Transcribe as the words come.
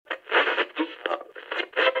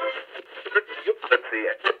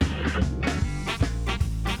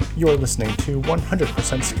You're listening to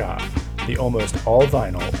 100% Ska, the almost all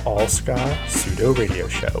vinyl, all ska pseudo radio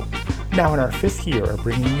show. Now in our 5th year of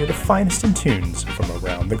bringing you the finest in tunes from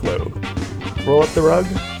around the globe. Roll up the rug,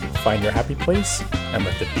 find your happy place, and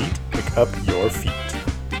let the beat pick up your feet.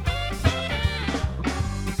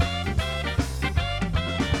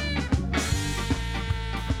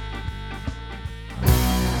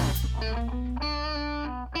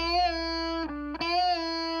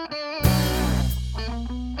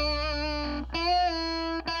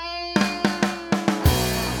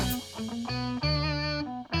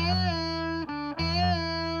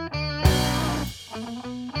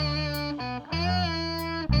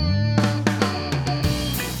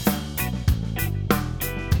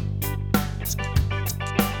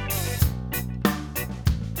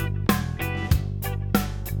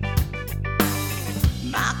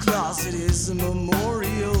 It is a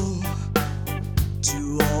memorial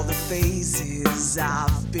to all the phases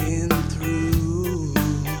I've been through.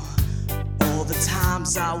 All the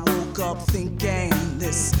times I woke up thinking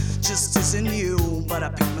this just isn't you, but I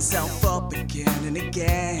picked myself up again and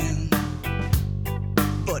again.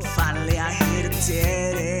 But finally I hit a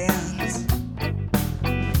dead end.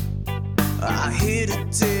 I hit a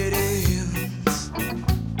dead end.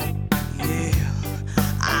 Yeah,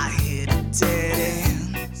 I hit a dead end.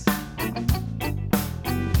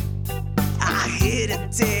 Hit a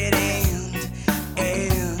dead end,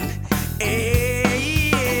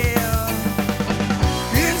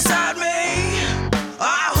 Inside me,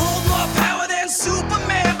 I hold more power than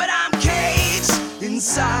Superman, but I'm caged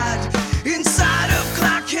inside of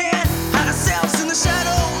Clark Kent, hide ourselves in the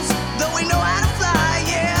shadows, though we know how to fly,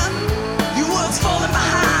 yeah. Your world's falling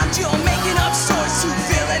behind, you're making up stories to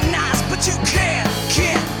villainize, but you can't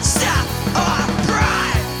stop our pride.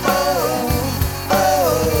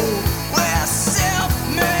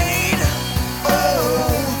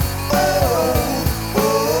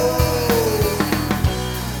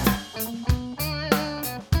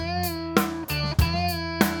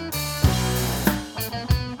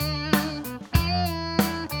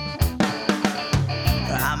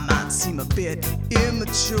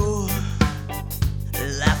 Immature,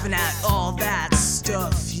 laughing at all that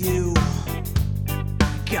stuff you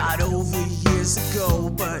got over years ago,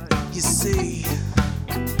 but you see,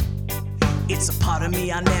 it's a part of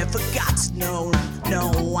me I never got to know.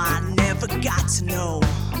 No, I never got to know.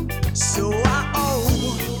 So I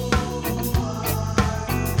owe,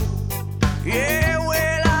 yeah,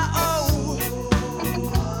 well I owe,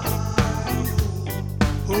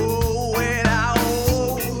 oh, well I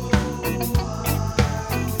owe.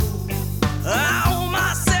 I owe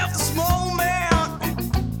myself this moment,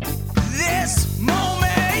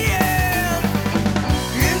 yeah.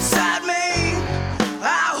 Inside me,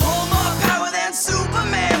 I hold more power than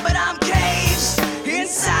Superman, but I'm caged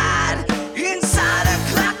inside a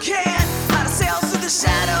Clark Kent, hide ourselves through the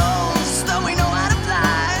shadows, though we know how to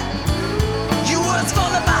fly. Your world's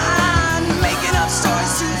falling behind, making up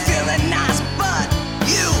stories to villainize, but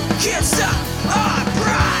you can't stop our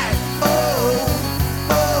pride.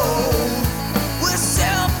 We're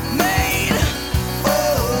self-made.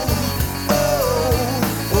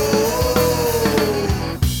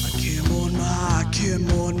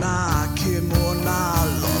 I can't mourn my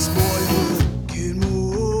lost boyhood.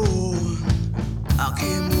 I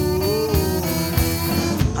can't mourn.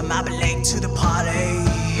 I might be late to the party,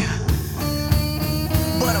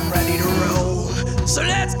 but I'm ready to roll. So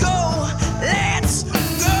let's go. Let's go.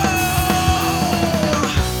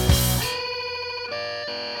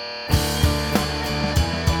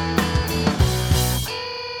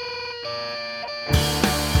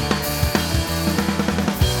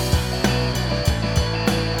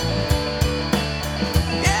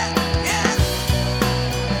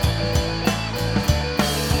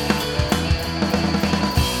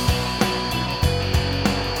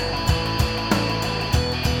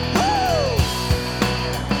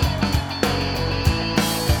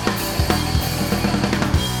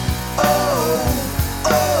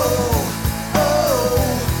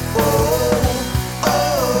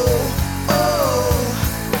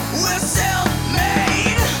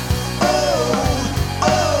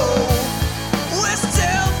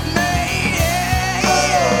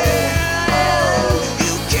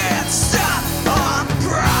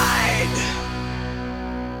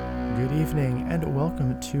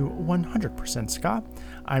 To 100% Ska.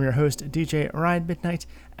 I'm your host, DJ Ryan Midnight,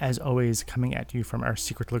 as always, coming at you from our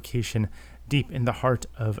secret location deep in the heart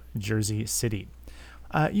of Jersey City.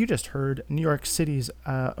 You just heard New York City's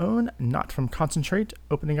own Not From Concentrate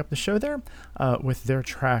opening up the show there with their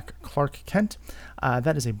track Clark Kent.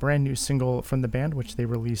 That is a brand new single from the band, which they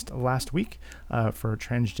released last week for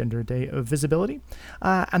Transgender Day of Visibility.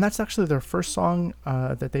 And that's actually their first song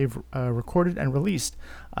that they've recorded and released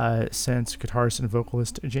since guitarist and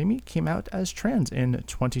vocalist Jamie came out as trans in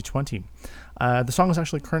 2020. The song is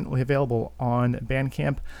actually currently available on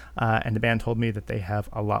Bandcamp, and the band told me that they have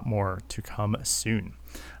a lot more to come soon.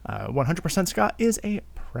 100% Ska is a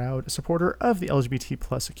proud supporter of the LGBT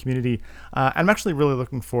plus community. I'm actually really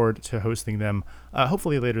looking forward to hosting them,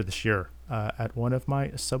 hopefully later this year, at one of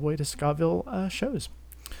my Subway to Scaville shows.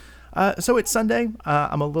 So it's Sunday.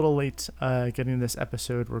 I'm a little late getting this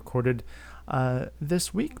episode recorded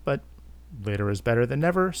this week, but later is better than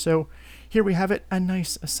never. So here we have it, a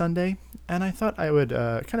nice Sunday. And I thought I would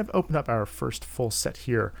kind of open up our first full set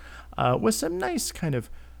here with some nice kind of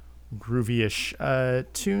groovy-ish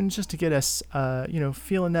tunes just to get us,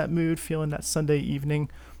 feeling that mood, feeling that Sunday evening.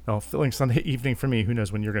 Well, feeling Sunday evening for me. Who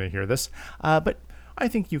knows when you're going to hear this. But I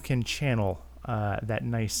think you can channel that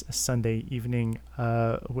nice Sunday evening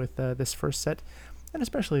with this first set, and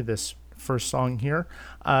especially this first song here,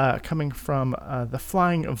 coming from the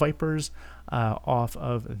Flying Vipers off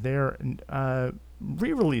of their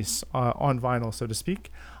re-release on vinyl, so to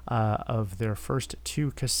speak, of their first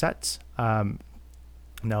 2 cassettes,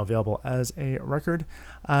 now available as a record,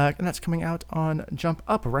 and that's coming out on Jump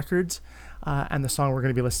Up Records, and the song we're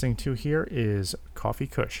going to be listening to here is Coffee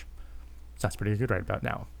Kush. Sounds pretty good right about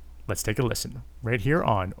now. Let's take a listen, right here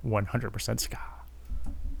on 100% Ska.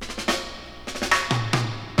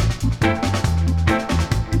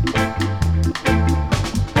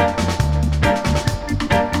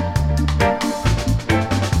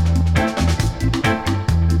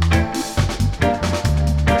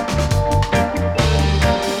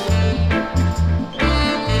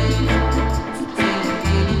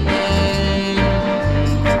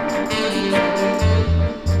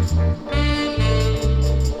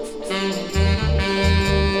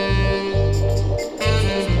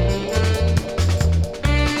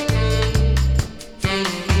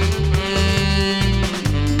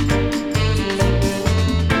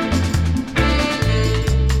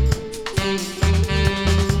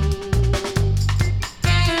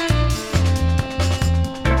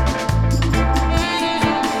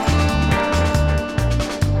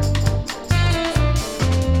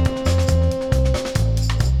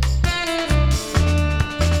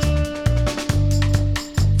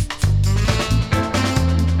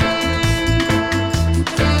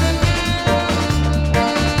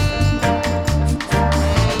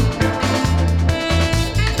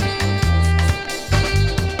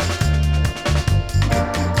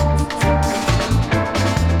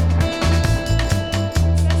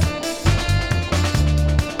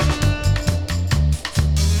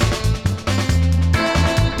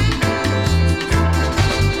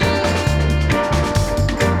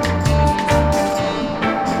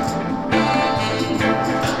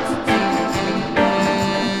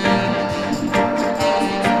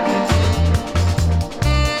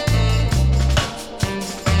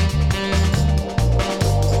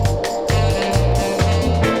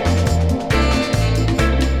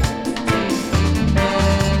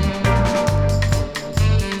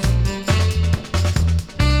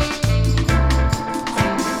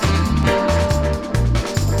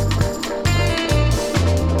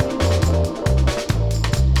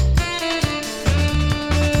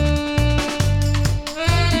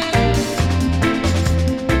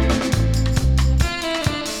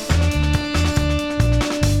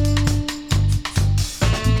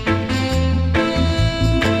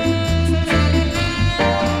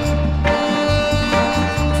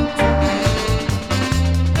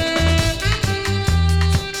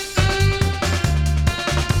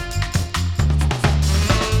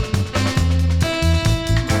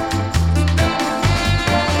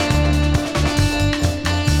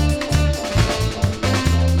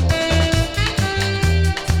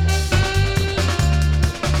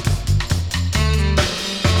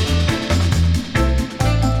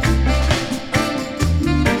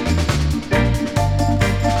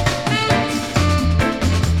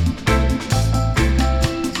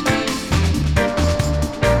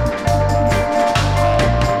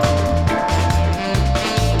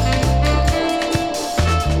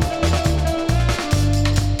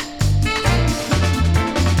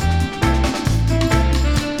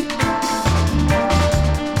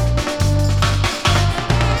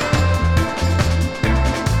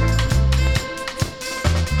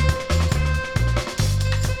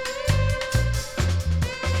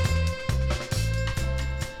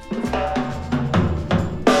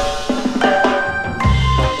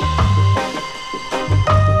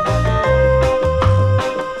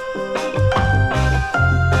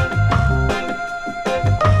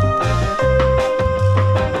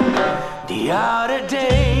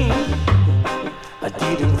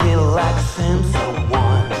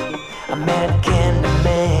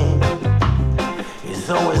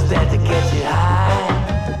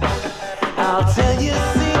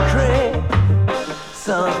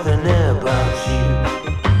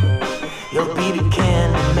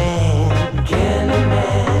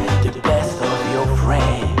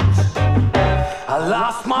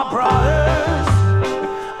 lost my brothers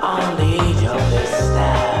on the edge of this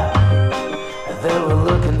staff. They were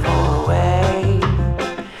looking for a way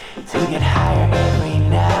to get higher every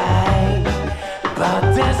night, but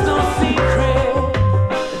there's no secret,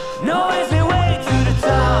 no easy way to the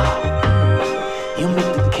top. You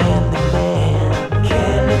meet the Candyman,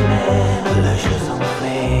 luscious on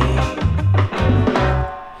fame,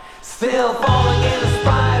 still falling in the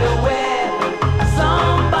spider web.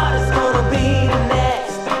 Somebody's gonna be the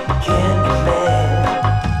next Candyman.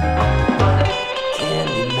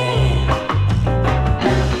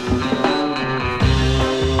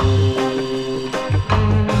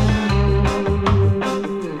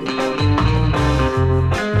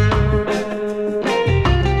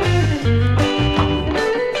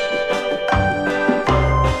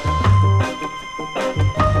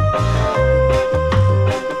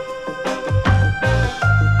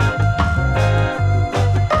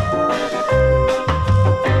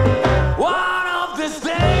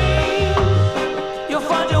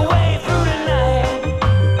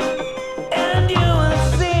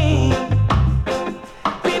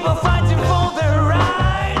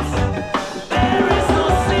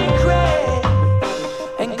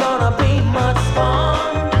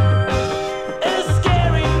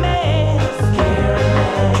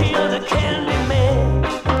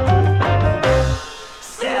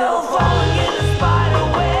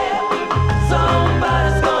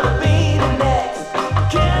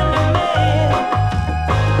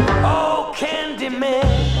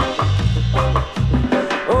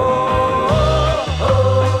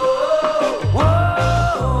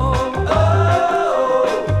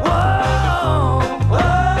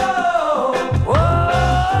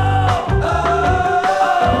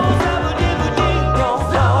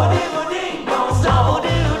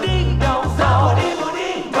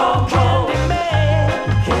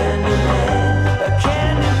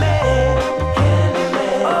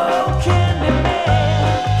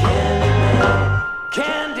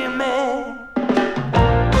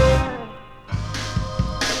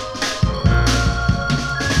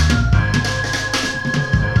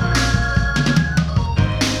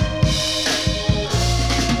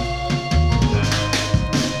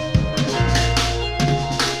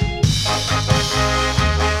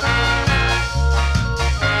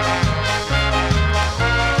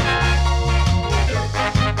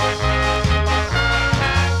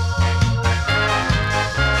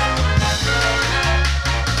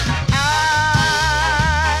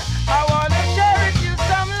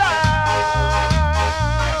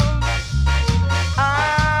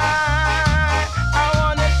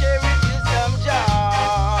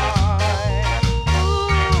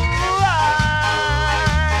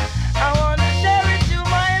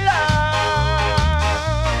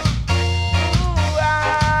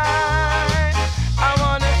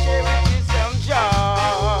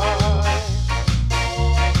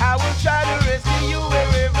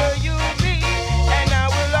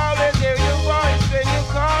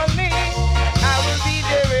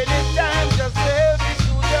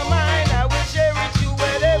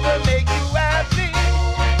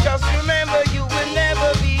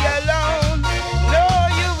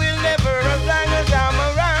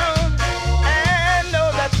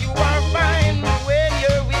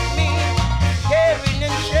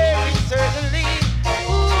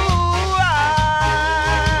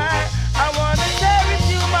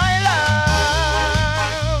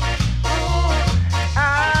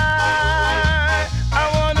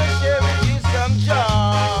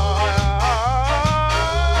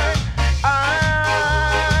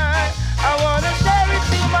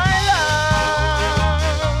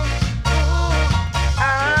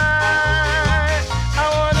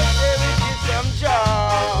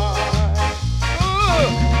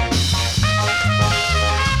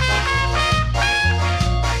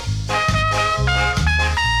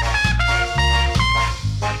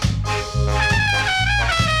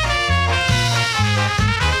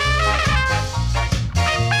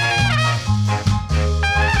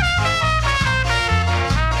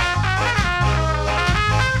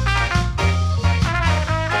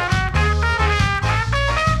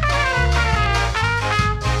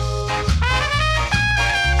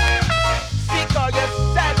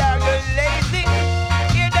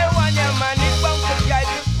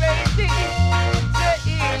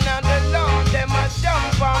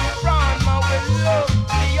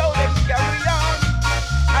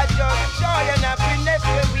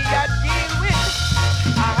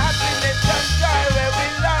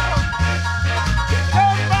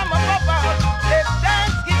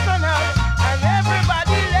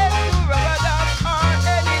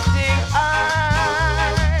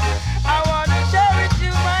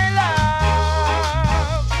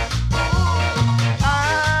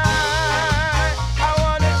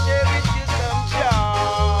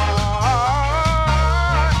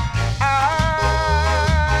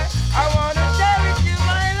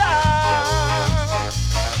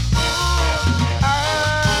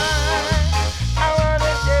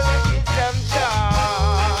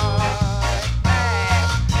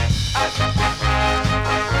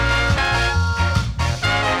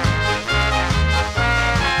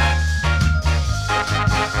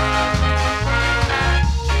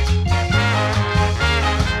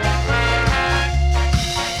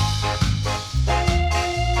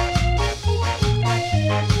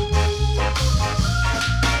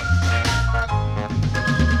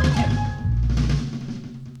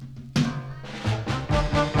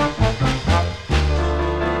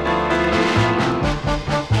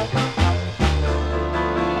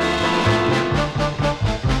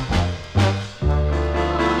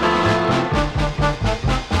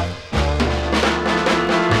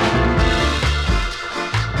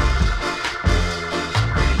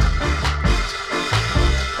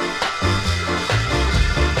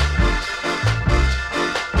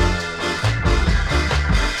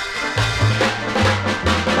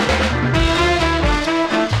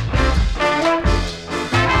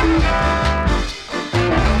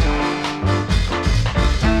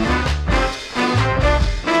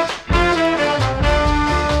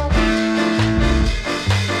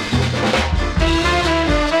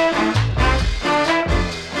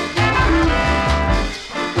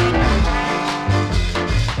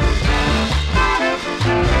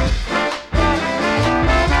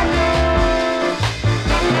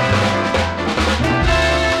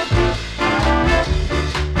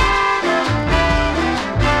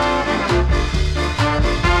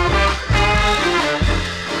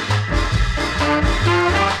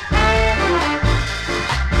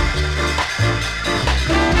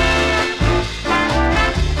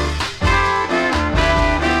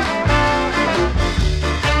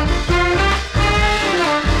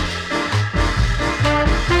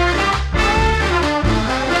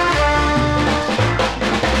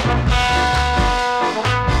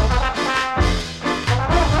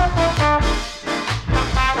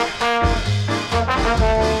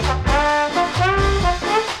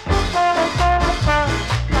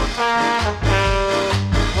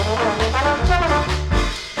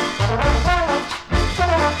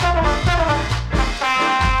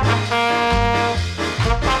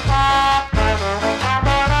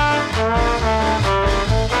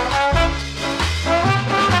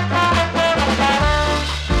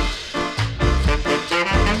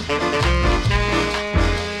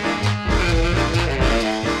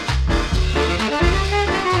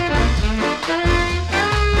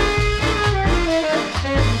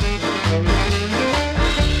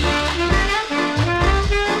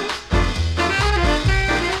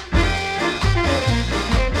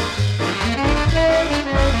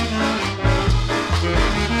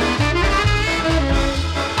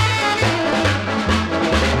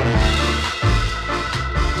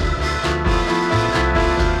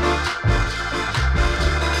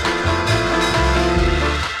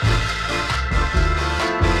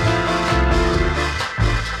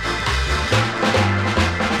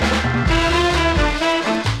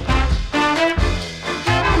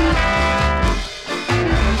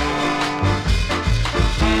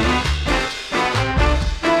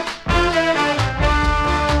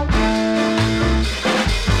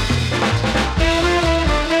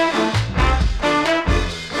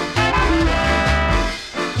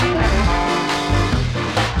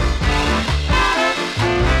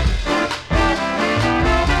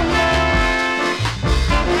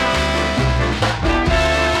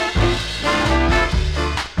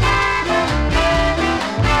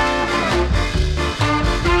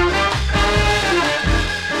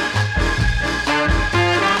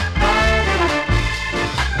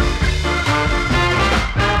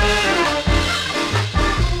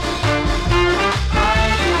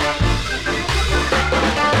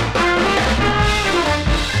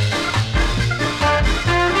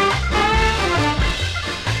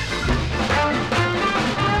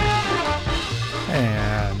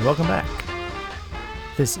 welcome back.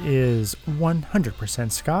 This is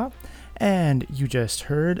 100% Ska, and you just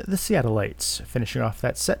heard the Seattleites, finishing off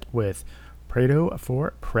that set with Prado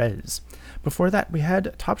for Prez. Before that, we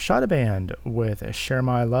had Top Shot Band with Share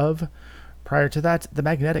My Love. Prior to that, The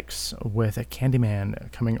Magnetics with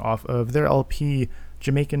Candyman, coming off of their LP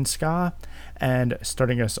Jamaican Ska, and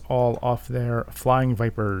starting us all off there, Flying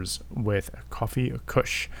Vipers with Coffee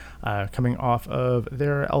Kush, coming off of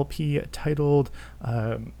their LP titled,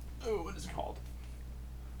 what is it called?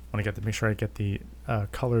 I want to make sure I get the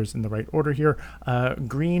colors in the right order here.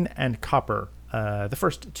 Green and Copper, the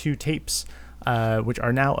first two tapes, which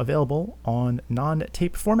are now available on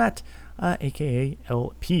non-tape format, aka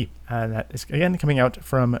LP. That is again coming out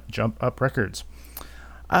from Jump Up Records.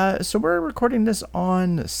 So we're recording this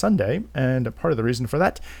on Sunday, and part of the reason for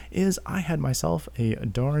that is I had myself a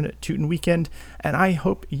darn tootin' weekend, and I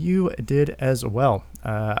hope you did as well.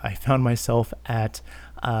 I found myself at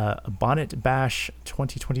Bonnet Bash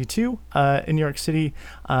 2022 in New York City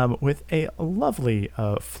with a lovely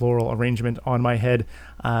floral arrangement on my head,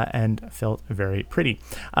 and felt very pretty.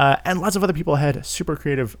 And lots of other people had super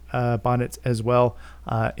creative bonnets as well.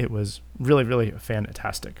 It was really, really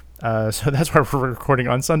fantastic. So that's why we're recording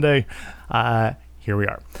on Sunday. Here we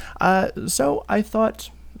are. So I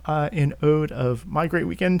thought, in ode of my great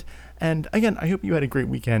weekend, and again, I hope you had a great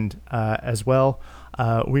weekend as well.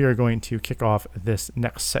 We are going to kick off this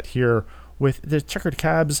next set here with the Checkered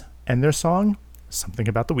Cabs and their song, Something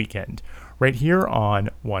About the Weekend, right here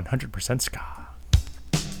on 100% Ska.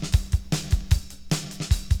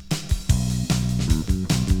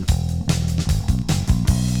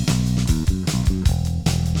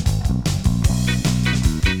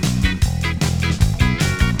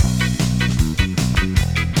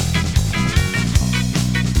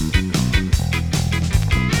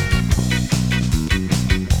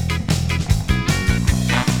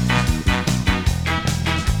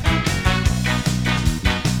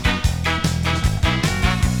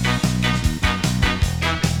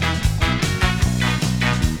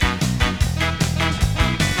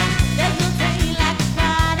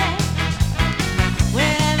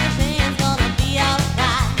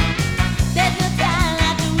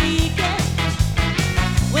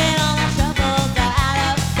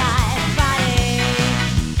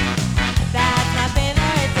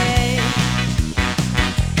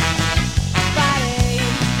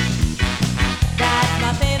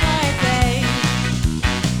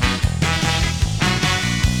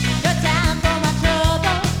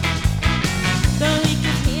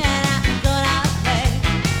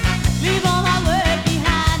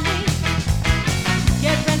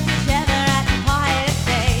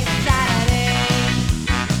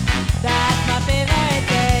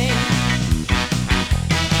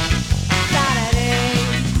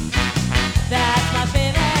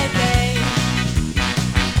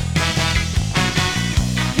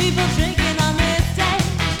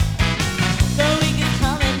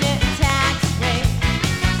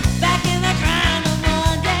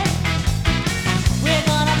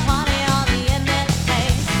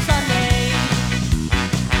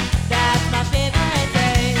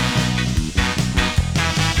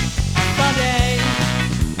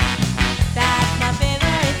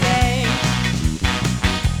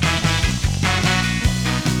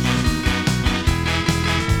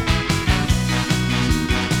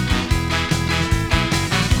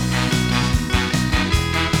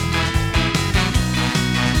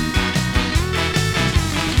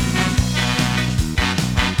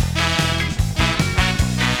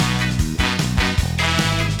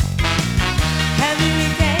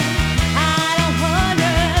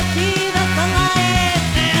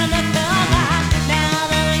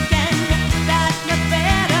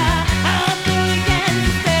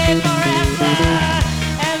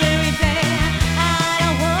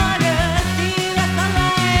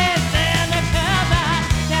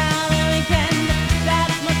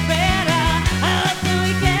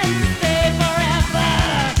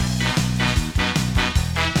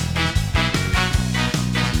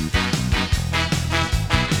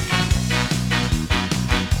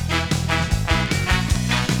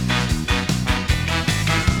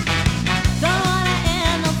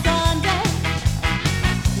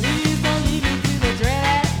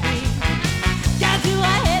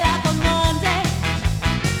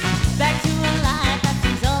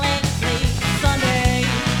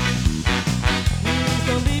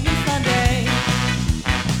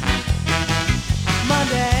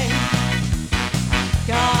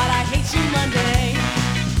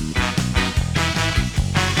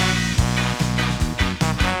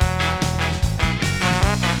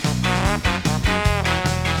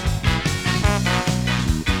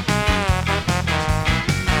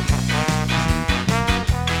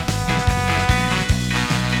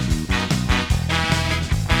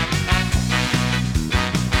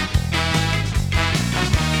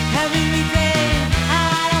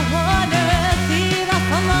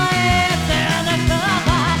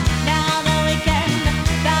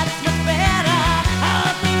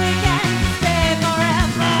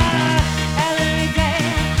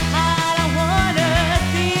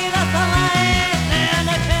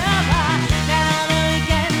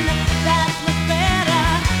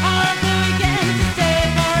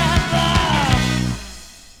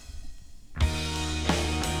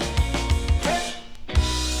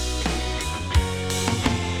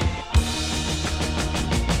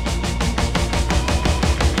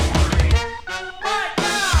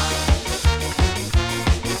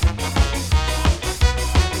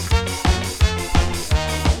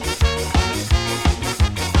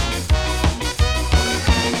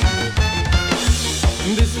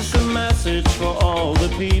 This is a message for all the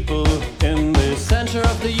people in the center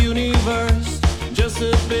of the universe. Just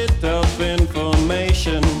a bit of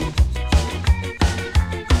information.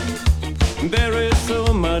 There is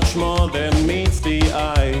so much more than meets the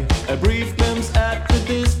eye. A brief glimpse at the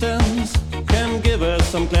distance can give us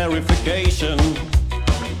some clarification.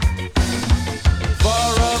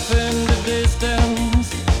 Far off in the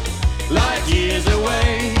distance, light years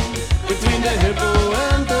away, between the hippo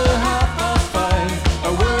and the 5:30,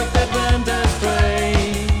 a word that went astray.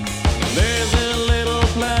 There's a little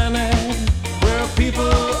planet where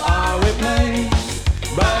people are replaced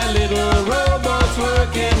by little robots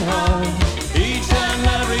working hard each and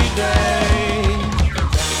every day.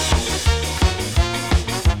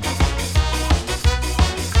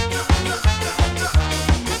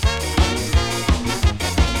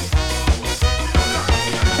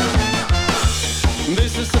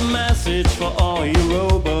 This is a message for all you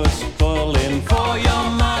robots calling for your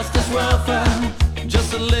master's welfare.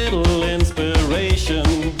 Just a little inspiration.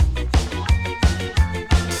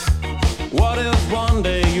 What if one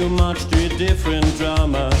day you march to a different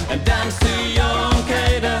drama and dance to your own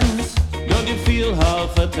cadence? Don't you feel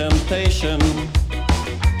half a temptation?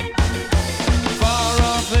 Far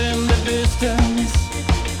off in the distance,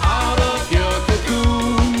 out of your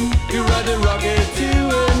cocoon, you ride a rocket to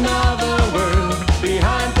another world,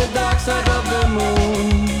 behind the dark side of the moon.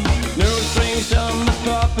 No strings on the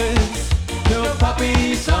puppets, no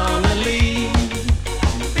puppies on a lead.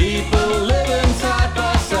 People living side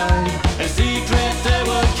by side, a secret they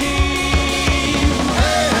will keep.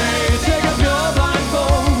 Hey, hey, take up your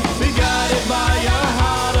blindfold, be guided by your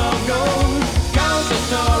heart of gold. Count the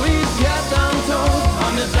stories yet untold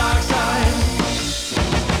on the dark side.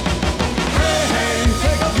 Hey, hey,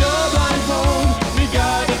 take up your blindfold, be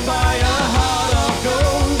guided by your heart of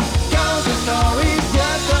gold. Count the stories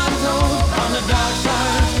yet untold on the dark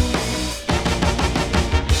side.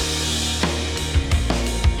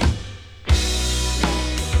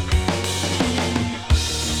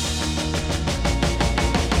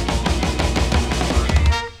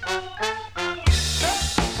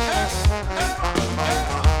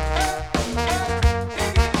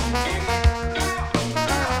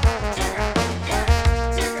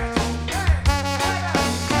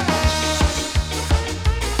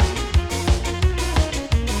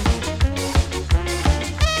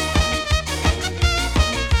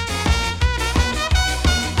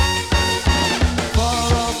 Far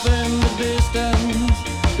off in the distance,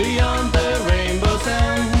 beyond the rainbow's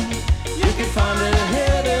end, you can find a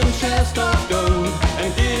hidden chest of gold and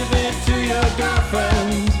give it to your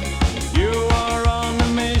girlfriend. You are on a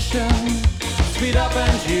mission, speed up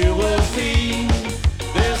and you will see.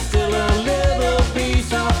 There's still a little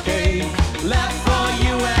piece of cake left for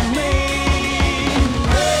you and me.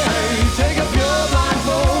 Hey, hey, take up your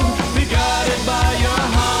blindfold, be guided by your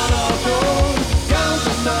heart of gold. Count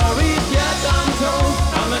the stories yet untold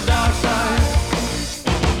on the dark side.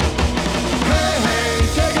 Hey, hey,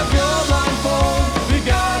 take up your blindfold, be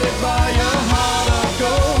guided by your heart of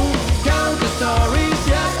gold. Count the stories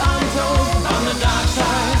yet untold on the dark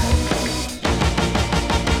side.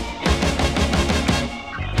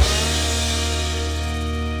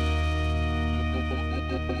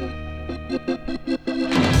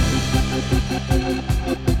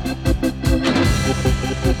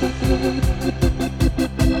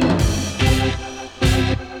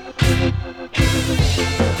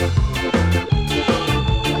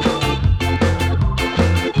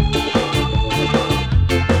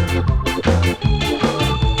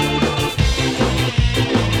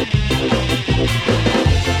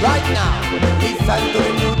 Right now, listen to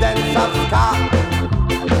the new dance of ska.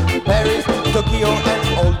 Paris to Tokyo and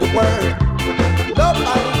all the world.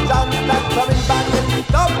 Nobody jumps back, coming back and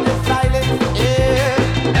stop the silence.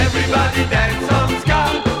 Yeah. Everybody dance on ska.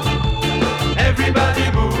 Everybody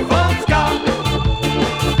move on ska.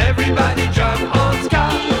 Everybody jump on ska.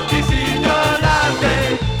 This is your last day.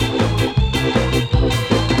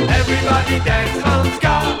 Everybody dance on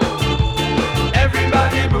ska.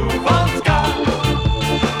 Everybody move on ska.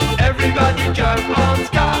 Everybody jump on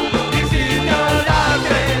ska. This is your last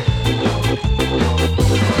day.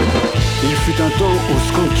 Il fut un temps où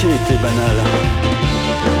skanker était banal.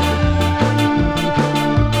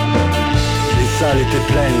 Les salles étaient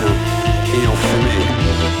pleines et enfumées.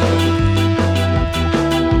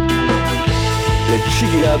 Les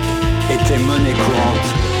chigilap étaient monnaie courante.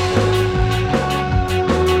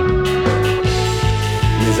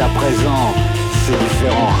 Mais à présent, c'est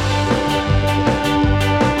différent.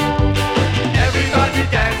 Everybody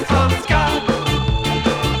dance on ska.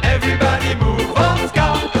 Everybody move on ska.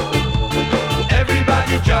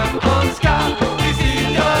 Everybody jump on ska. This is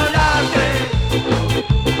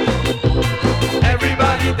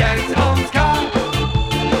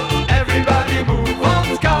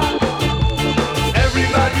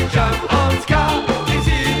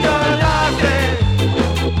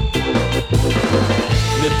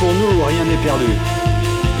perdu.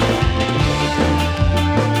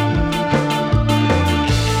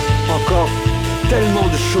 Encore tellement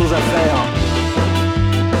de choses à faire.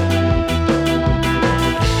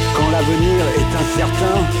 Quand l'avenir est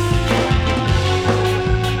incertain,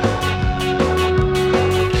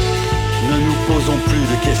 ne nous posons plus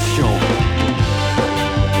de questions.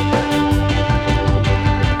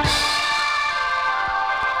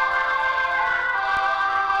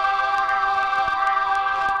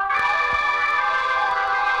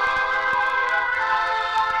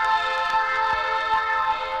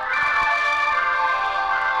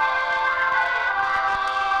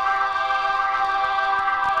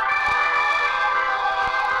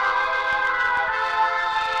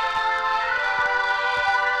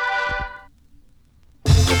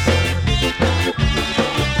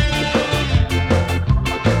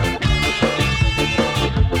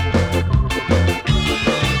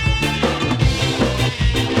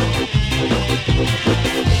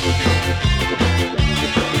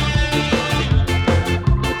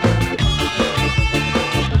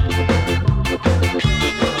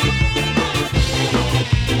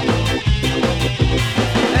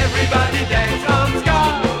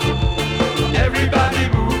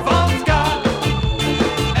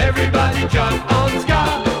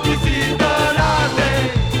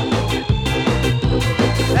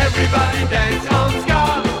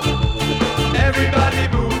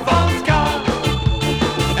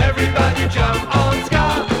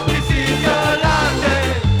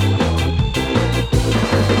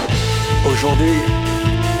 Aujourd'hui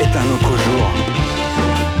est un autre jour.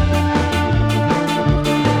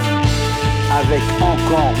 Avec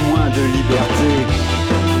encore moins de liberté.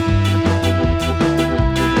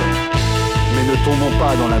 Mais ne tombons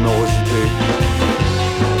pas dans la morosité.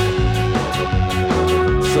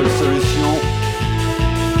 Seule solution,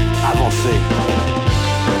 avancer.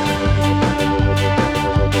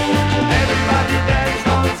 Everybody dance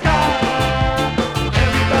on ska.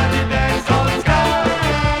 Everybody dance on ska.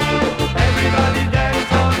 Everybody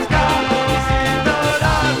dance on ska. This is the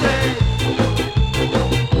last day.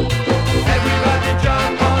 Everybody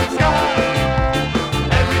jump on ska.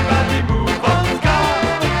 Everybody move on ska.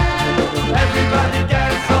 Everybody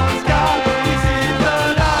dance on ska. This is the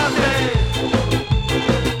last day.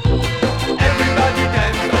 Everybody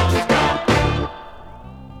dance on ska.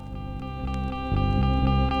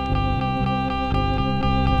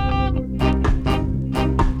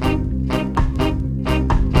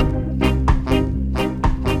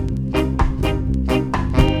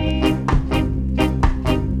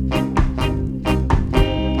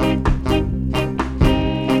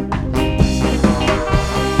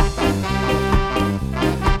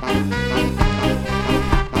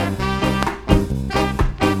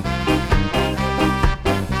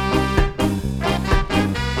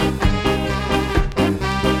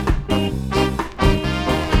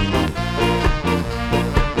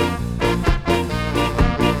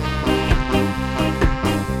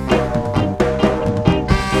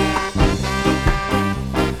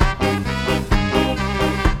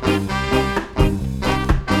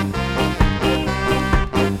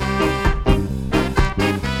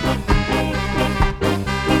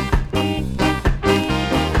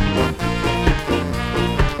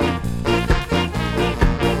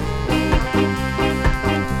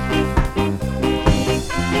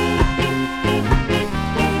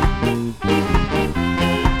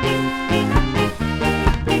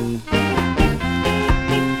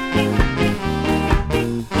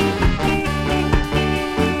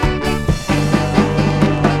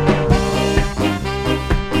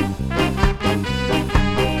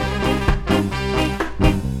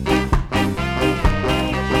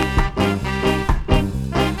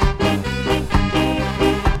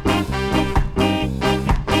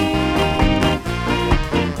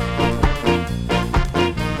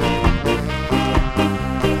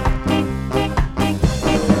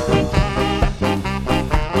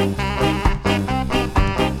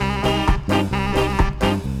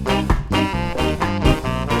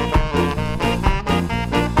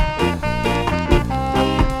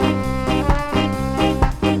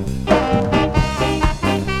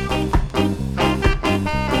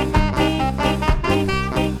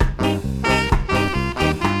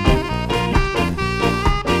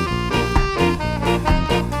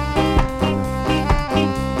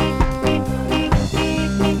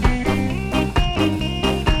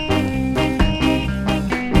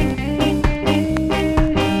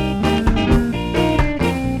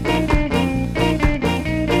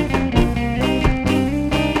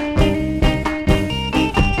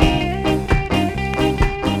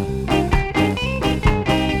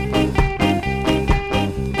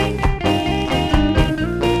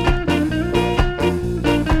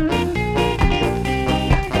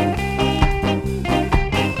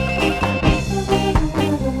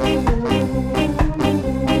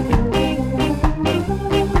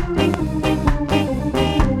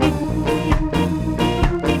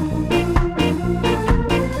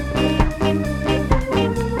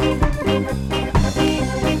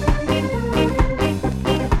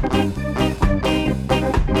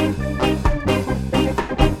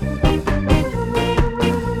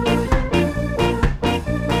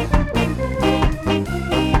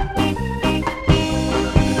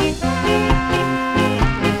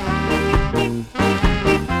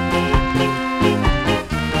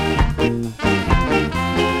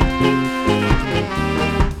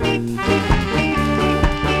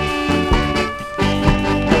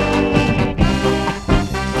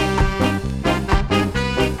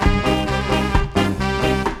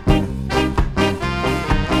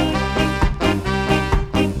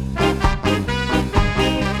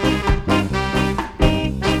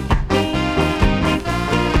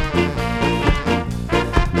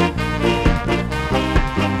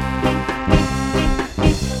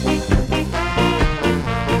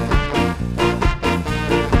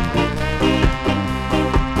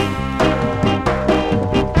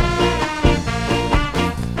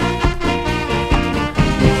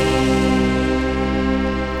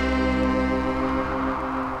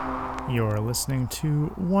 listening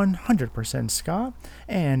to 100% Ska,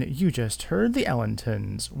 and you just heard the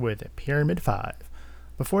Ellingtons with Pyramid 5.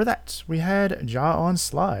 Before that, we had Jaw on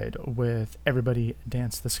Slide with Everybody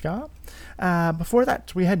Dance the Ska. Before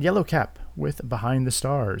that, we had Yellow Cap with Behind the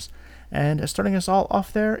Stars. And starting us all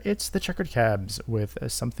off there, it's the Checkered Cabs with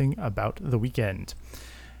Something About the Weekend.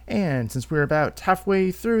 And since we're about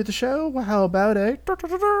halfway through the show, how about a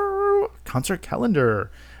concert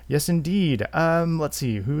calendar? Yes, indeed. Let's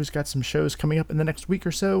see, who's got some shows coming up in the next week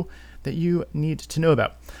or so that you need to know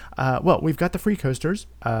about? Well, we've got the Free Coasters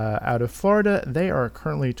out of Florida. They are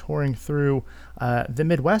currently touring through the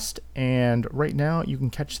Midwest, and right now you can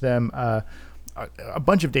catch them a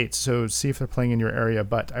bunch of dates, so see if they're playing in your area.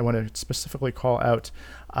 But I want to specifically call out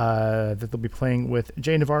that they'll be playing with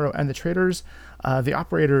Jay Navarro and the Traders, the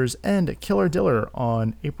Operators, and Killer Diller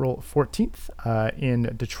on April 14th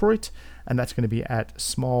in Detroit, and that's going to be at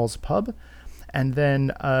Smalls Pub. And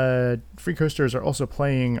then Free Coasters are also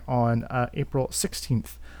playing on April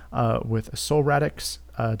 16th with Soul Radix,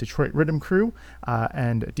 Detroit Rhythm Crew,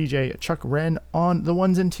 and DJ Chuck Wren on the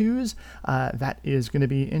ones and twos. That is going to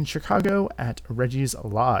be in Chicago at Reggie's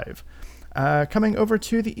Live. Coming over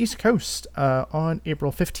to the East Coast on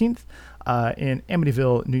April 15th in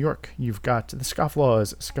Amityville, New York, you've got the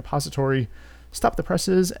Scofflaws, Scapository, Stop the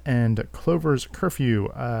Presses, and Clover's Curfew.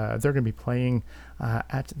 They're going to be playing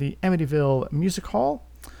at the Amityville Music Hall.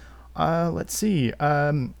 Let's see.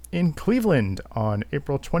 In Cleveland on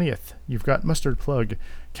April 20th, you've got Mustard Plug,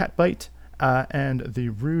 Catbite, and the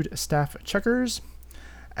Rude Staff Checkers.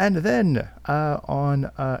 And then on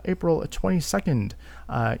April 22nd,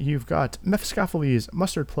 you've got Mephistopheles,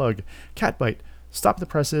 Mustard Plug, Catbite, Stop the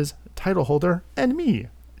Presses, Title Holder, and me,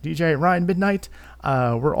 DJ Ryan Midnight.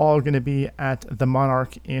 We're all going to be at the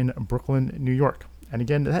Monarch in Brooklyn, New York. And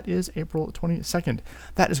again, that is April 22nd.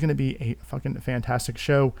 That is going to be a fucking fantastic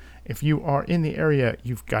show. If you are in the area,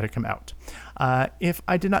 you've got to come out. If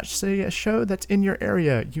I did not say a show that's in your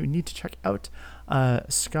area, you need to check out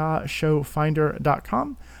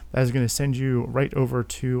skashowfinder.com. That is going to send you right over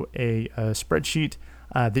to a spreadsheet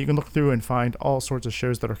that you can look through and find all sorts of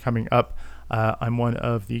shows that are coming up. I'm one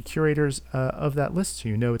of the curators of that list, so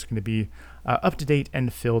you know it's going to be up to date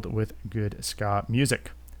and filled with good ska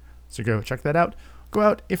music. So go check that out. Go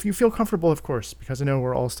out if you feel comfortable, of course, because I know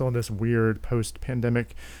we're all still in this weird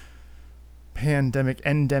post-pandemic,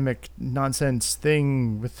 endemic nonsense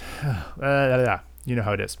thing with, you know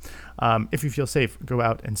how it is. If you feel safe, go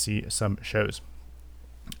out and see some shows.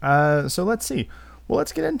 So let's see. Well,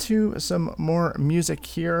 let's get into some more music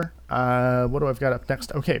here. What do I've got up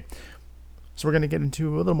next? Okay. So we're going to get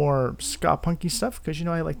into a little more ska punky stuff because, you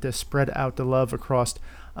know, I like to spread out the love across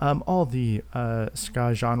all the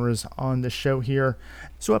ska genres on the show here.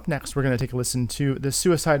 So up next, we're going to take a listen to the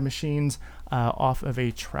Suicide Machines off of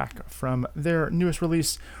a track from their newest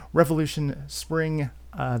release, Revolution Spring.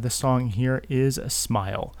 The song here is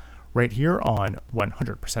Smile, right here on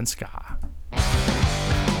 100% Ska.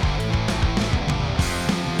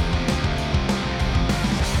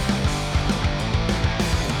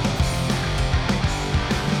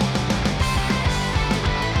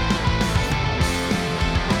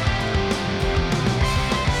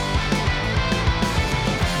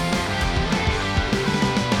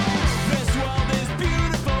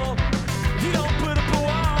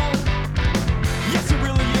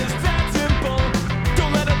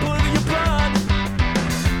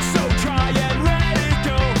 Try and let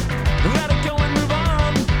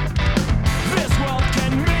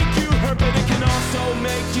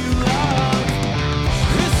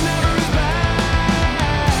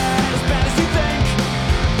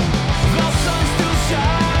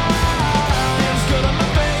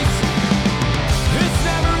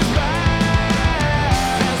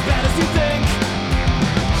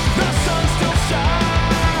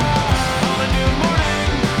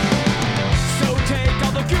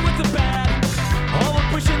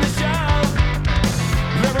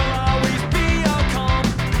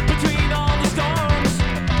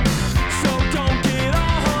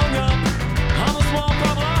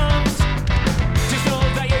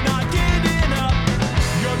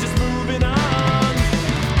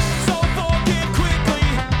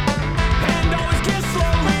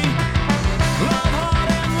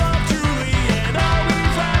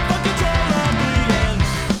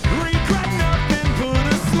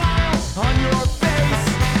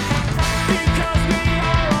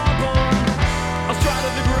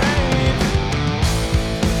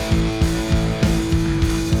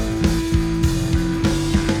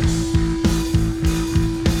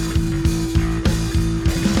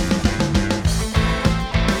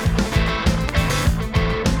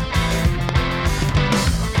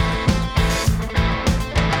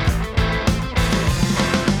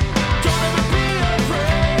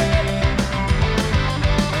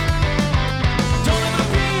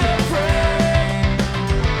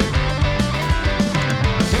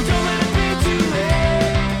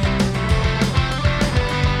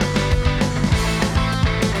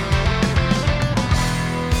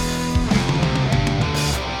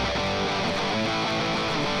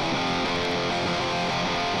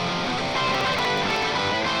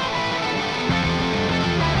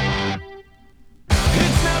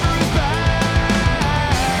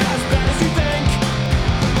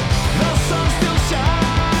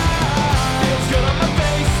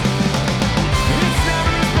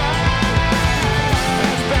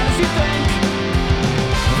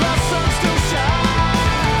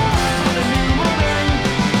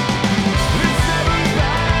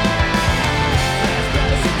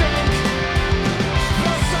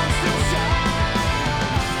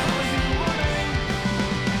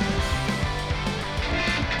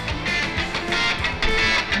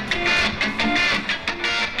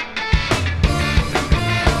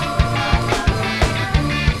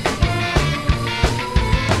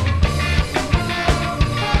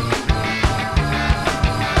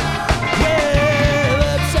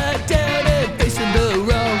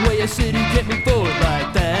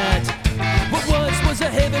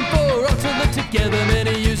together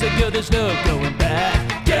many years ago, there's no going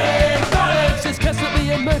back. Gang violence is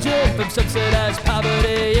constantly emerging from subsidized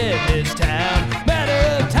poverty in this town.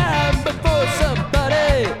 Matter of time before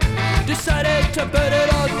somebody decided to burn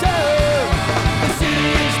it all down. The city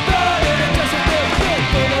is burning, it doesn't feel good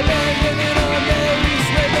for the man living on their East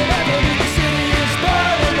Raven Avenue. The city is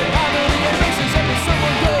burning, the poverty and racism, and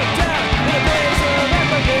someone go down in a blaze of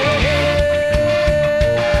apathy.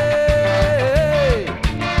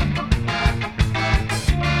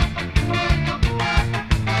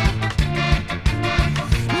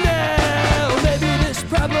 Now, maybe this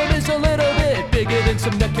problem is a little bit bigger than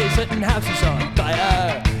some nutcase setting houses on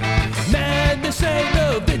fire. Man, this ain't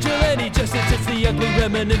no vigilante justice, it's the ugly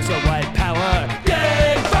remnants of white power.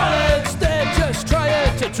 Gang violence, they're just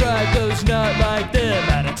trying to drive those not like them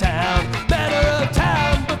out of town. Matter of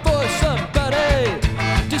time before somebody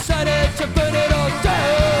decided to burn it all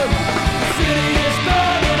down. The city is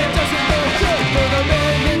burning, it doesn't look good for the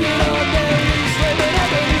man living on their East Raven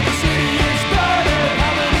Avenue. The city is burning,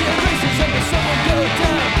 poverty and racism, and someone go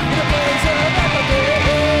down in a blaze of apathy.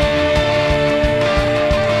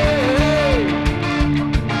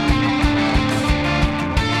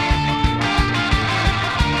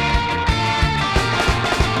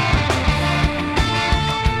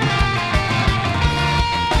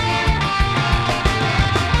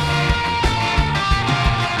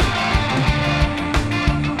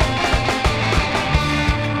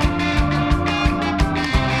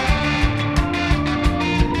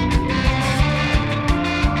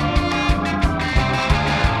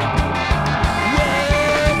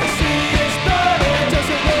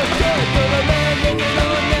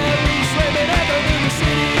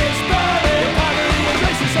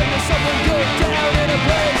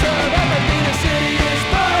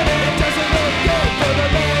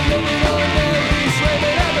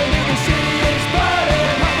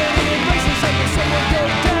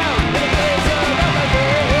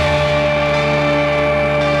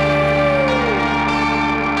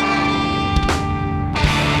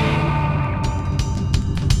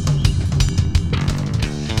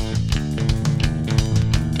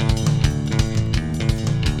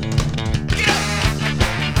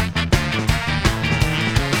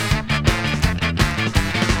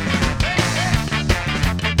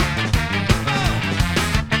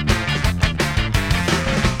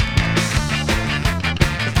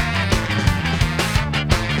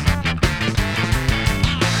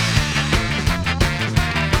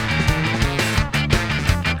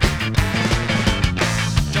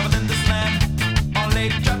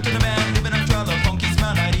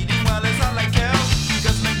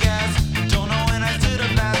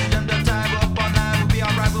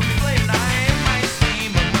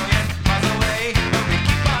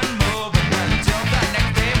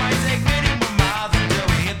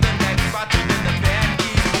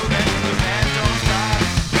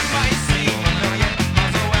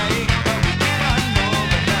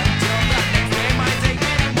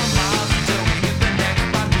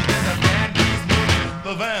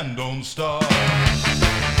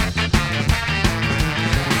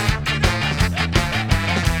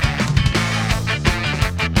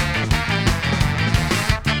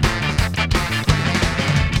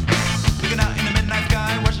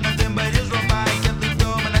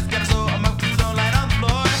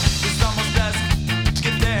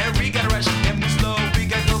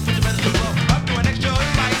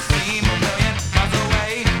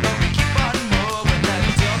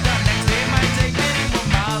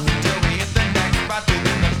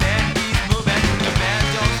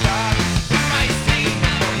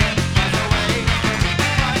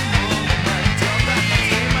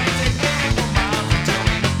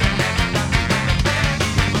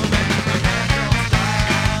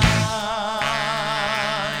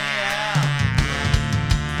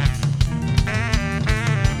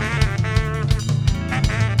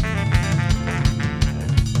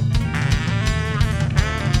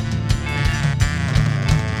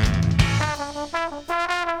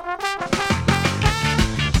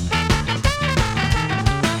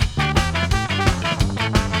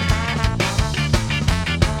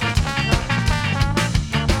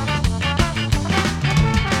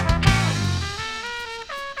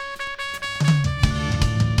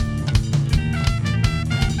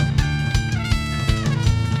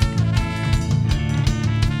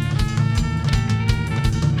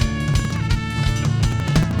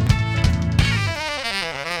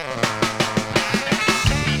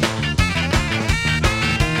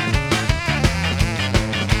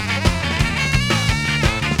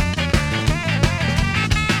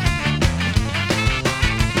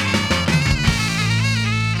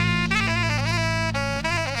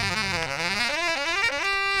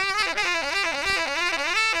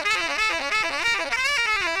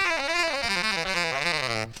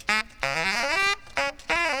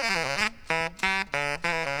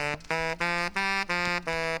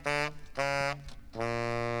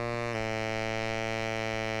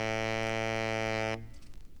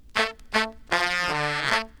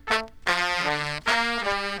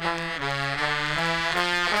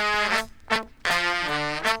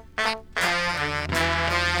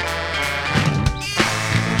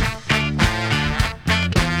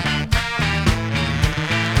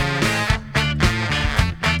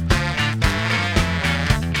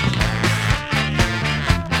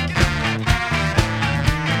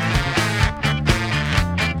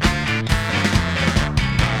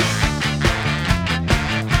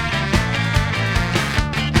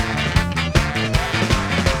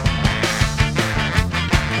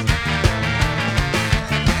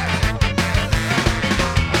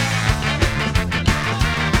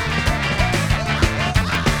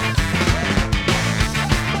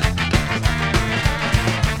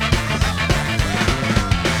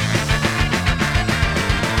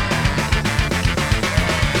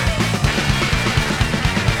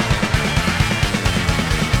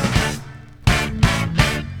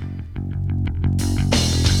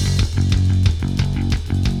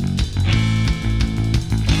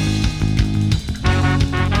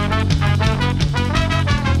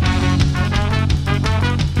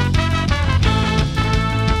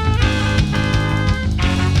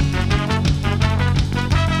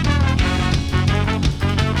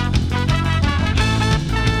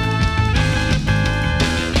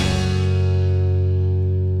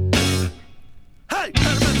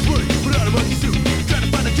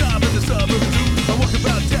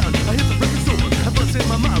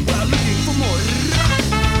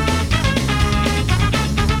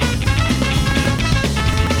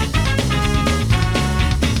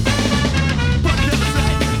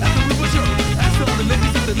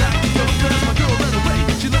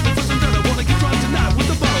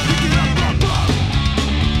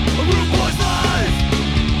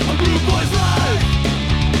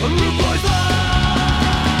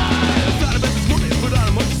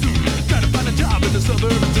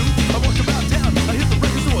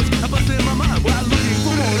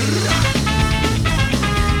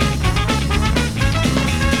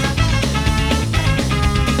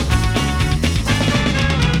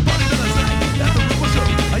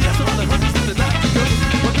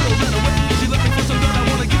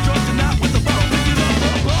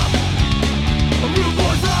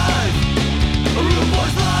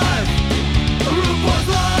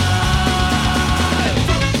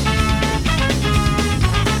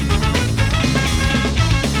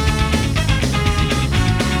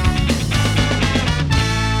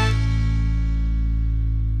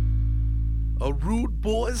 A Rude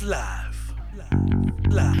Boys Live.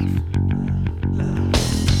 Live.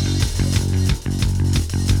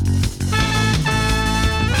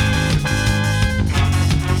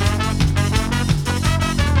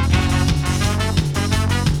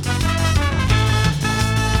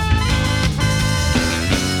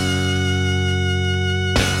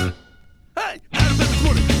 Hey, out of bed this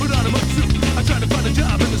morning, put on a mud suit. I tried to find a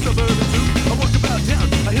job in the suburban zoo. I walked about town,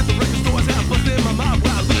 I hit the record stores, I busted my mind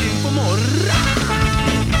while looking for more.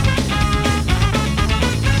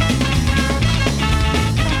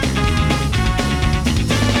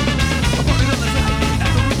 I parted on the side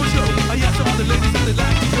at the Rupert show. I asked all the ladies how they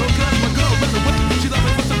like to go, 'cause my girl ran away. She left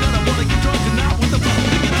me for some that I wanna get drunk tonight with the fun.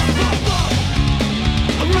 Picking up,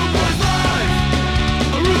 a Rude Boys Live,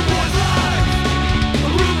 a Rude Boys Live, a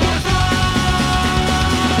Rude Boys Live.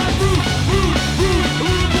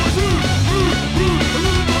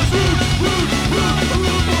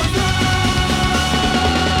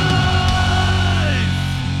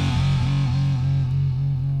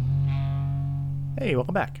 Hey,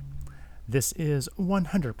 welcome back. This is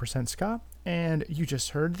 100% Ska, and you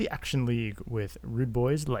just heard The Action League with Rude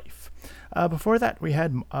Boys Life. Before that, we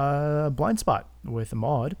had Blind Spot with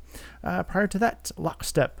Maud. Prior to that,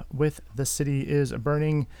 Lockstep with The City is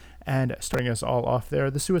Burning, and starting us all off there,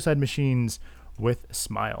 The Suicide Machines with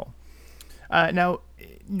Smile. Now,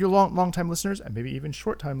 your long-time listeners, and maybe even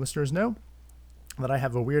short-time listeners, know that I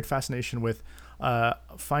have a weird fascination with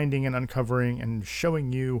finding and uncovering and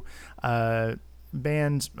showing you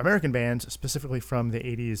American bands, specifically from the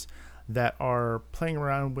 80s, that are playing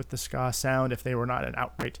around with the ska sound if they were not an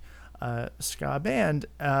outright ska band,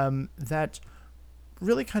 that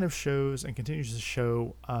really kind of shows and continues to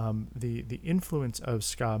show the influence of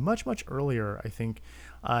ska much earlier, I think,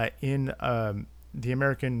 in the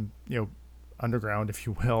American underground, if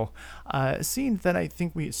you will, scene that I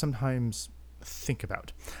think we sometimes think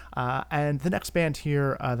about. And the next band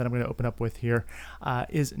here that I'm going to open up with here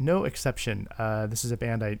is No Exception. This is a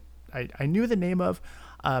band I knew the name of,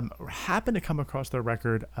 happened to come across their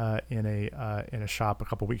record in a shop a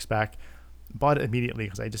couple weeks back. Bought it immediately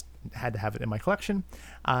because I just had to have it in my collection,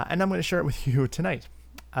 and I'm going to share it with you tonight.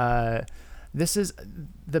 The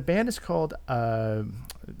band is called what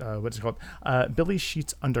is it called? Billy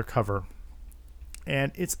Sheets Undercover,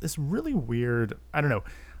 and it's this really weird. I don't know.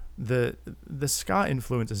 The ska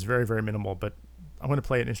influence is very minimal, but I'm going to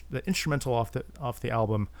play the instrumental off the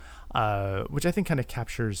album, which I think kind of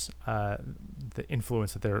captures the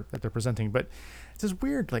influence that they're presenting. But it's this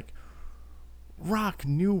weird like rock,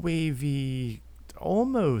 new wavy,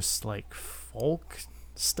 almost like folk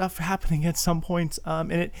stuff happening at some points,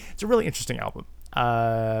 and it's a really interesting album.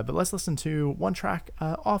 But let's listen to one track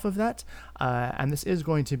off of that, and this is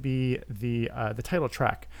going to be the title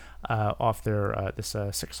track off their this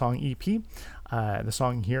 6-song EP. The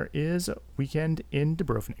song here is "Weekend in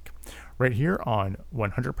Dubrovnik," right here on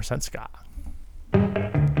 100% Ska.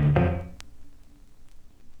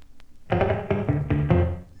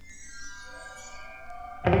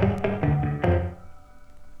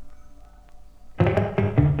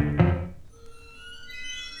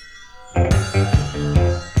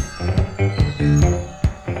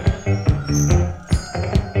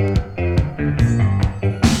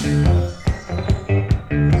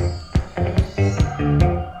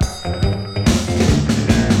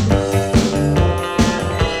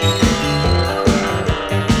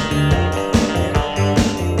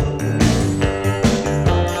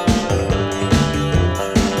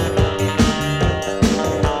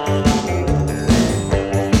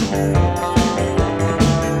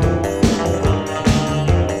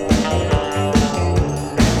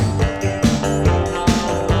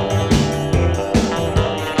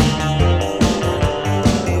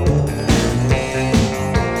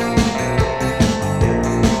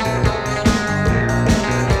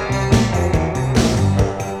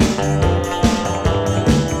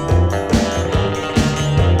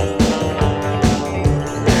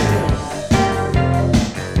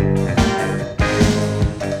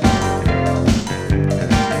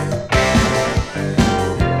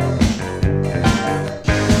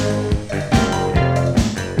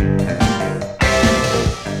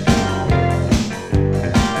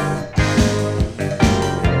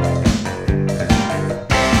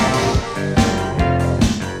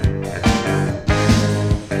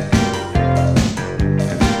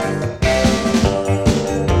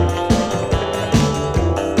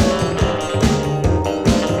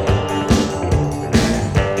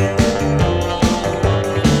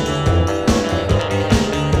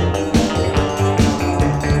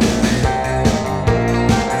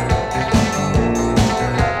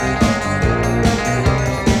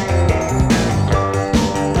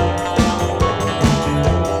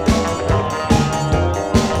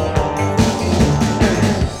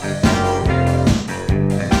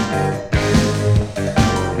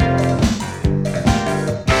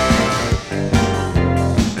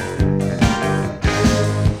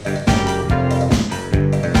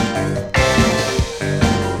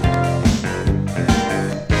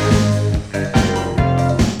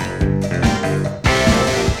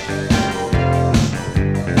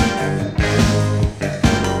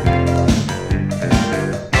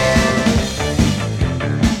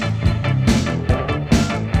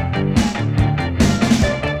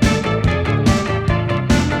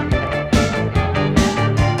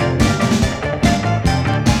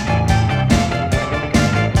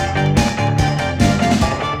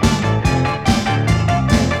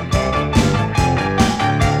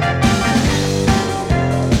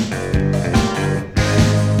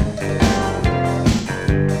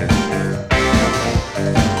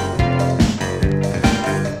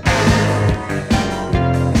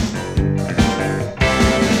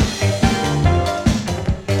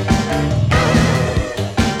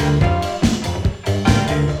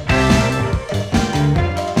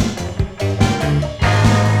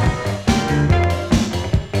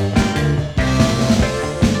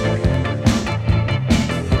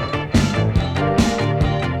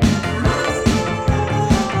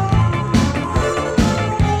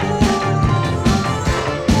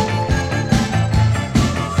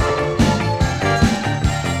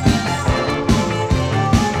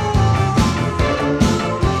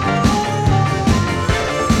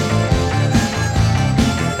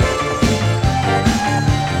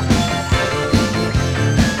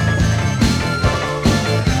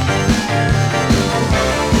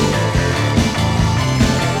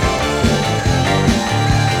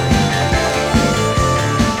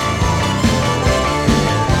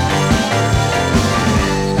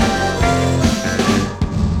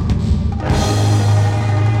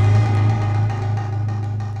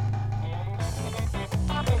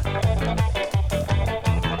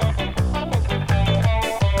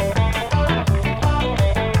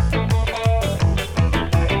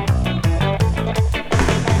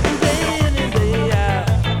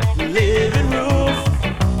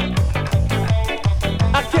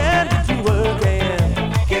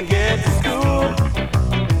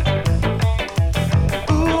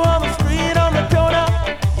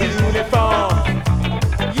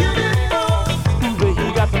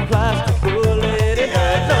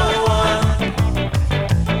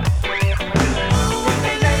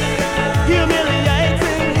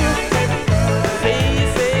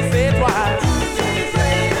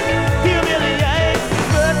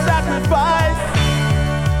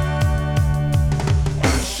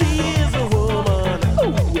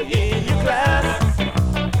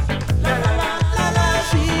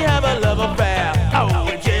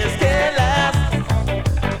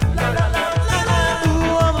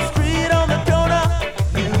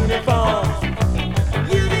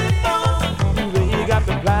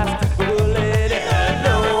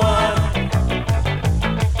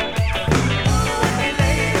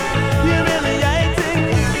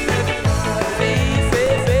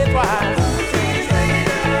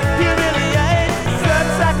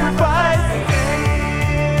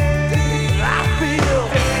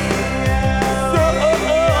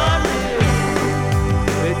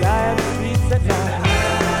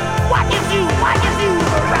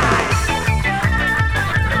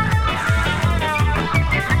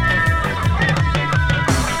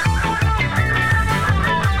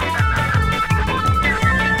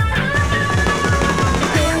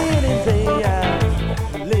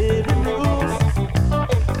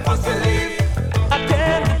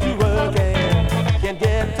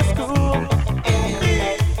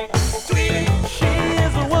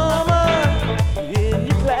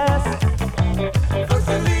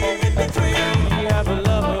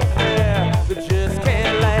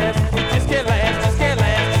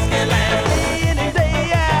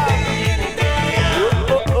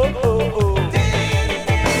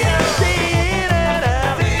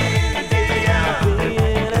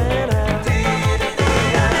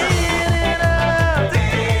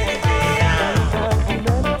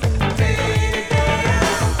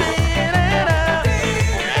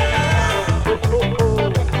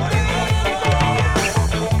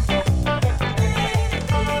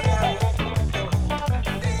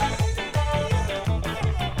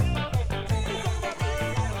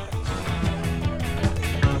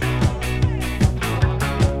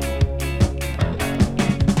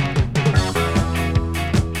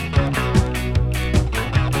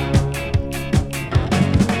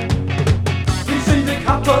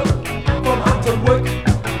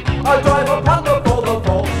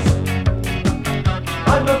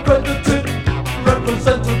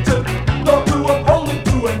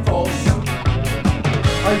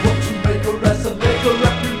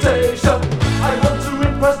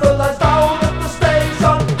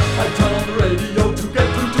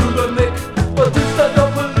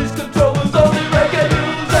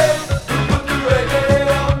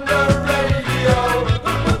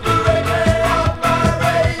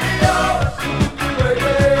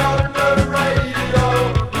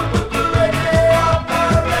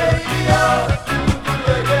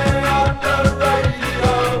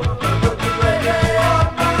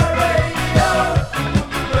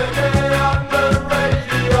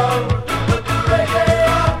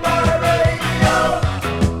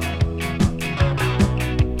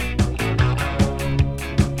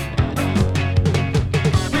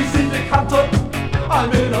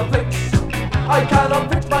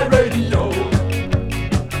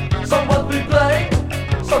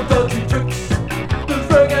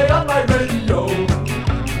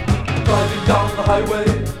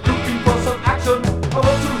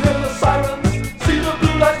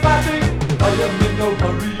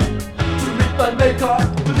 Marie to meet my maker.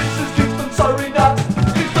 This is Kingston, sorry, not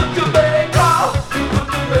Kingston, Jamaica. Put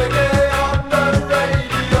the reggae on the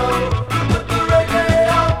radio. Put the reggae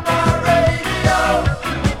on the radio.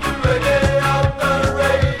 Put the reggae on the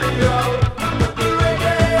radio. Put the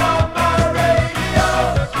reggae on the radio.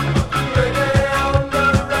 Put the reggae on the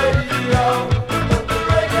radio. Put the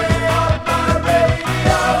reggae on the radio.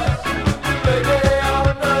 Put the reggae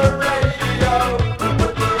on the radio.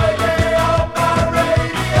 Put the reggae on the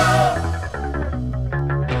radio.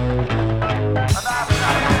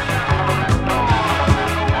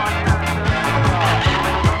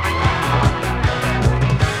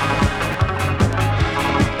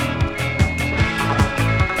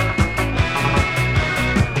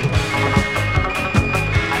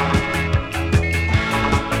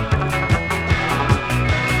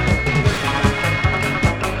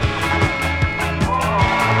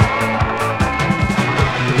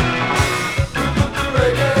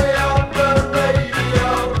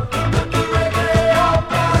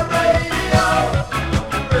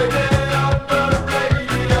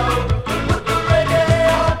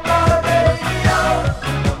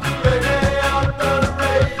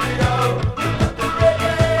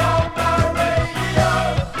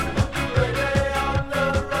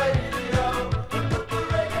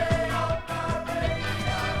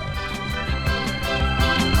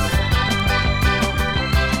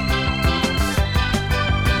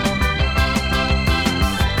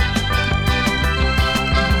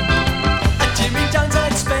 Jimmy Jones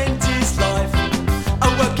had spent his life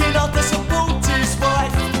working hard to support his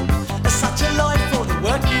wife. Such a life for the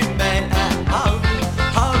working man at home,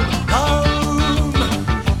 home, home.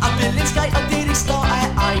 A billion skater did he start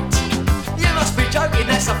at 8? You must be joking,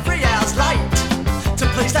 that's a 3 hours late. To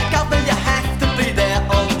please that governor you have to be there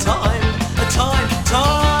on time.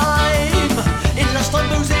 Time. In lunchtime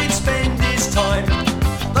booze he'd spend his time.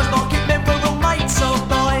 Those market men were all mates of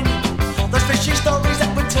mine. Those fishy stories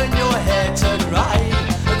that would turn your hair to grey.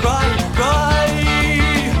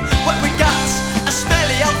 What we got? A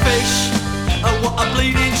smelly old fish. Oh, what a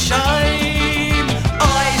bleeding shame.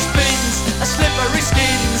 Eyes, fins, slippery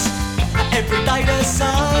skins. Every day the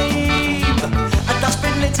same. A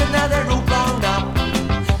dustbin lids and now they're all blown up.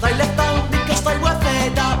 They left home because they were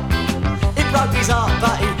fed up. It broke his heart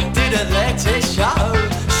but he didn't let it show.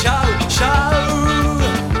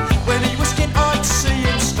 When he was skint I'd see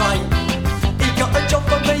him straight. He got a job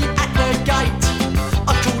for me at the gate.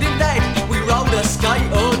 I called him dad, we roller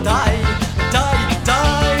skate all day.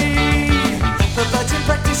 Perverting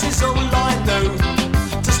practice is all I knew.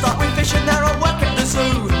 To start with fish and now I work at the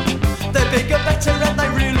zoo. They're bigger, better and they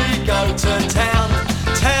really go to town.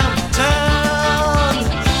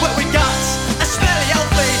 What we got? A smelly old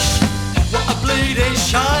fish. What a bleeding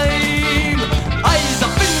shame. Eyes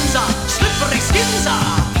are fins are, slippery skins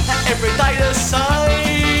are. Every day the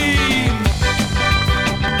same.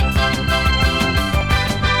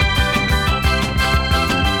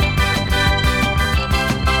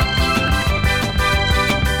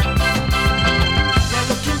 Now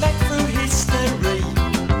looking back through history,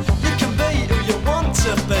 you can be who you want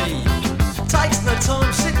to be. Takes no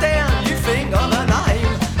time, sit down, you think of a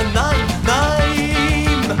name. And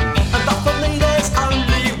but for me there's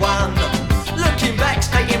only one. Looking back,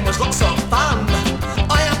 skating was lots of fun.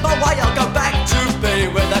 I am my way, I'll go back to be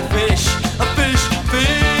with that fish. A fish.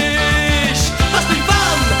 Must be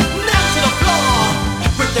fun, now to the floor,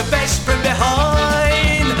 with your best friend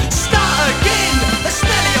behind. Start again, the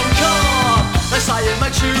smelly on car. They say it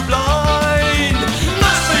makes you blind.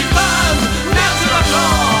 Must be fun, now to the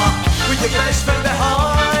floor, with your best friend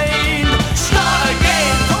behind. Start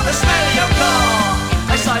again, the smelly on car.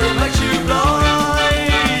 They say it makes you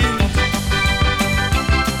blind.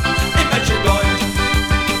 It makes you blind.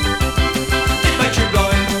 It makes you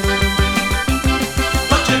blind.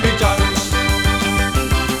 But Jimmy Jones,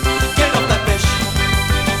 get off that fish.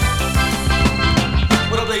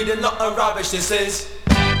 What a bleeding lot of rubbish this is.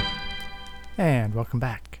 And welcome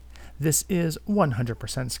back. This is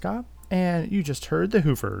 100% Ska, and you just heard the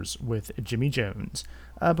Hoovers with Jimmy Jones.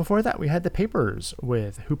 Before that, we had the Papers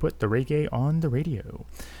with Who Put the Reggae on the Radio.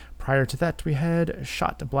 Prior to that, we had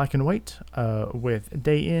Shot Black and White with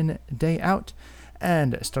Day In, Day Out.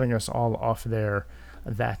 And starting us all off there,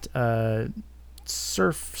 that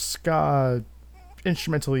surf ska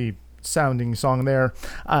instrumentally sounding song there,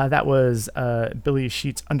 that was Billy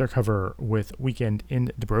Sheets Undercover with Weekend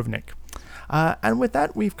in Dubrovnik. And with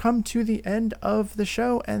that, we've come to the end of the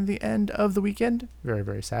show and the end of the weekend. Very,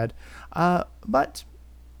 very sad. But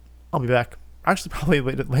I'll be back. Actually, probably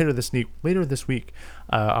later this week.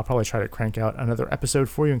 I'll probably try to crank out another episode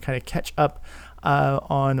for you and kind of catch up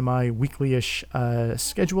on my weekly-ish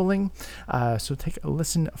scheduling. So take a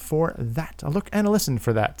listen for that, a look and a listen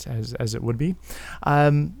for that, as it would be.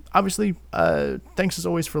 Obviously, thanks as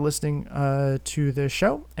always for listening to the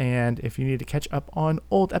show. And if you need to catch up on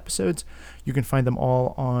old episodes, you can find them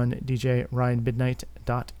all on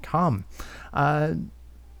djryanmidnight.com.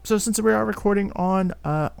 So since we are recording on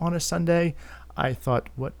a Sunday, I thought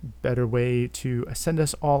what better way to send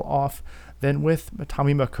us all off than with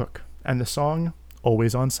Tommy McCook and the song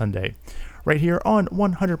Always on Sunday, right here on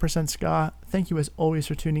 100% Ska. Thank you as always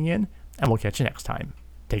for tuning in, and we'll catch you next time.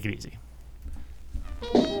 Take it easy.